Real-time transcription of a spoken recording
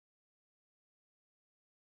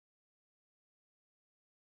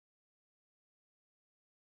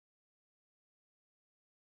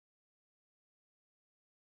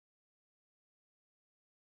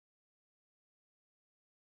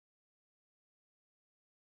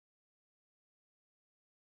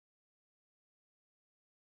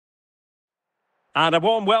And a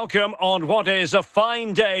warm welcome on what is a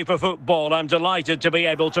fine day for football. I'm delighted to be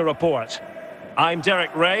able to report. I'm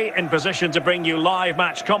Derek Ray, in position to bring you live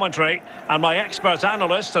match commentary, and my expert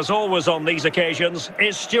analyst, as always on these occasions,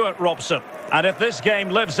 is Stuart Robson. And if this game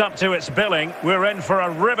lives up to its billing, we're in for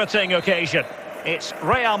a riveting occasion. It's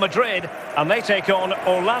Real Madrid, and they take on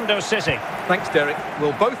Orlando City. Thanks, Derek.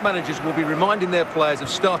 Well, both managers will be reminding their players of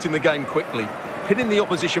starting the game quickly, hitting the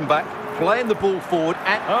opposition back, playing the ball forward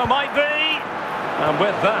and... Oh, might be! And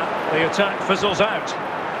with that, the attack fizzles out.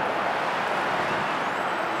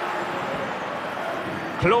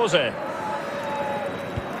 Klose.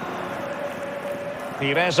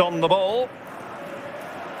 Pires on the ball.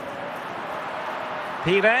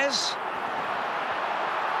 Pires.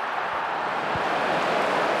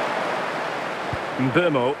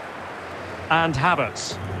 Mbeumo. And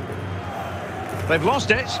Havertz. They've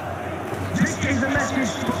lost it. This is a message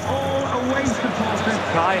for all away supporters.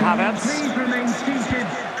 Kai Havertz. Please remain seated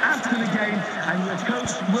after the game, and your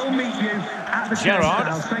coach will meet you at the Gerrard.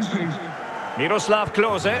 turnstiles. Thank you. Miroslav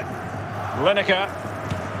Klose. Lineker.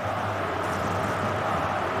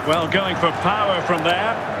 Well, going for power from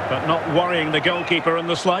there, but not worrying the goalkeeper in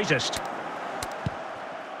the slightest.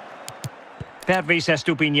 Pervis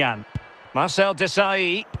Estupiñán. Marcel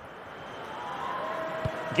Desailly.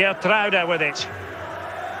 Geertruida with it.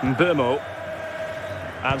 Mbeumo.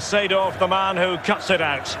 And Seedorf, the man who cuts it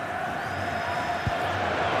out.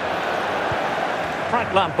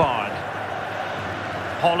 Frank Lampard.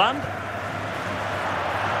 Holland.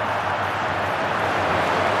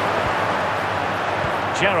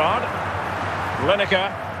 Gerrard.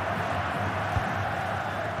 Lineker.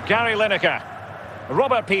 Gary Lineker.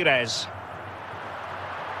 Robert Pires.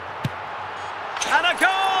 And a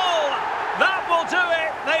goal! That will do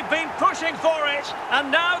it! They've been pushing for it,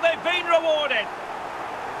 and now they've been rewarded.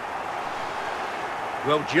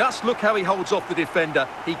 Well, just look how he holds off the defender.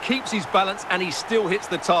 He keeps his balance and he still hits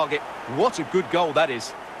the target. What a good goal that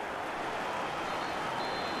is.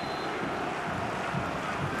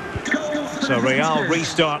 So Real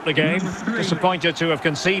restart the game. Disappointed to have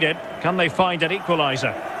conceded. Can they find an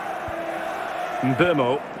equaliser?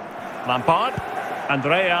 Mbeumo. Lampard. And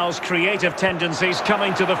Real's creative tendencies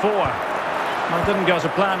coming to the fore. Well, didn't go to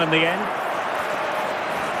plan in the end.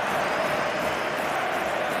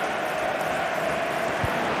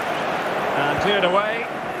 And cleared away.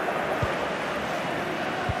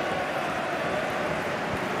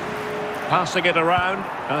 Passing it around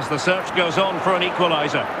as the search goes on for an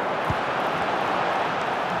equaliser.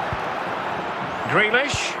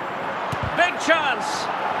 Grealish. Big chance.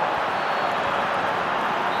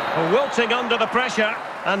 Wilting under the pressure,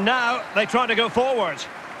 and now they try to go forward.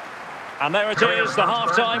 And there it is, the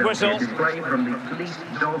half-time whistle.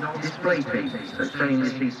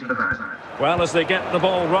 Well, as they get the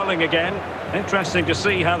ball rolling again, interesting to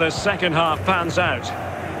see how the second half pans out.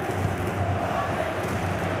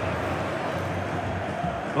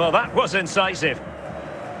 Well, that was incisive.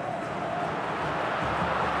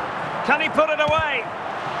 Can he put it away?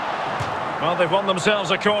 Well, they've won themselves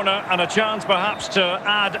a corner and a chance perhaps to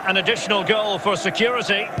add an additional goal for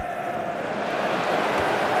security.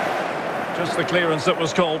 Just the clearance that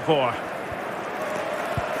was called for.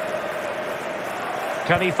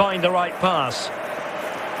 Can he find the right pass?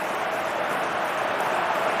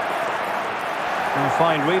 A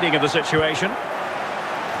fine reading of the situation.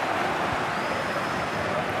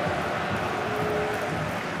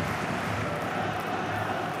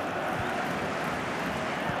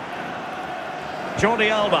 Jordi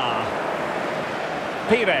Alba.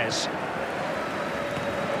 Pires.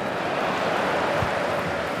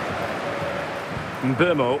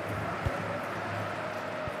 Mbeumo.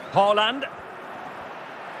 Holland.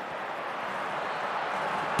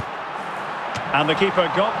 And the keeper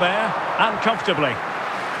got there, and comfortably.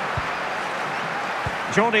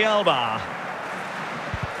 Jordi Alba.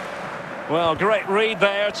 Well, great read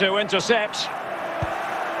there to intercept.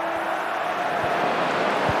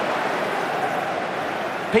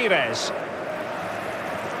 Pires.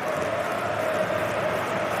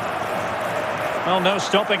 Well, no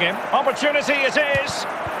stopping him. Opportunity it is.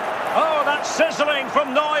 Oh, that's sizzling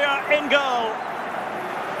from Neuer in goal.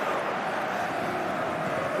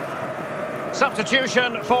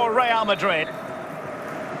 Substitution for Real Madrid.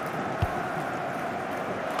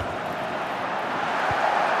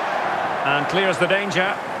 And clears the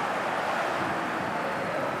danger.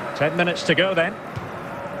 10 minutes to go then.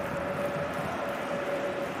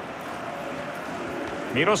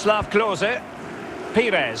 Miroslav Klose.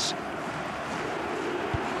 Pires.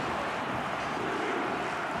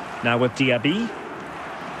 Now with Diaby.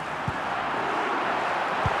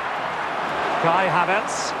 Kai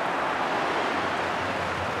Havertz.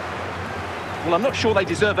 Well, I'm not sure they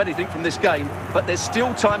deserve anything from this game, but there's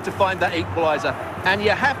still time to find that equaliser. And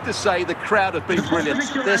you have to say the crowd have been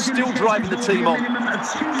brilliant. They're still driving the team on.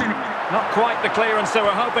 Not quite the clearance they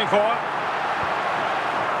were hoping for.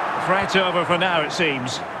 Threat over for now, it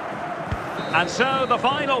seems. And so the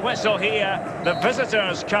final whistle here. The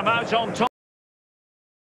visitors come out on top.